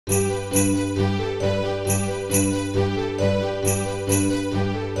If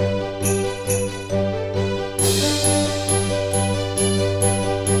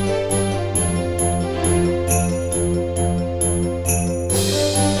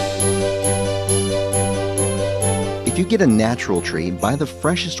you get a natural tree, buy the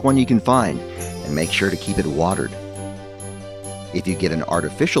freshest one you can find and make sure to keep it watered. If you get an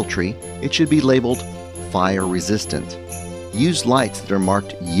artificial tree, it should be labeled fire resistant. Use lights that are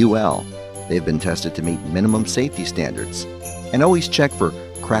marked UL. They've been tested to meet minimum safety standards. And always check for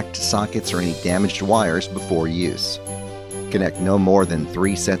cracked sockets or any damaged wires before use. Connect no more than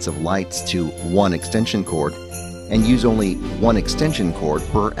 3 sets of lights to one extension cord and use only one extension cord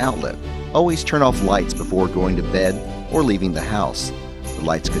per outlet. Always turn off lights before going to bed or leaving the house. The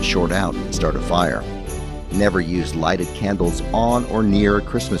lights could short out and start a fire. Never use lighted candles on or near a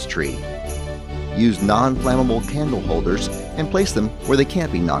Christmas tree. Use non-flammable candle holders and place them where they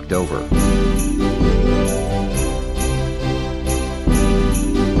can't be knocked over.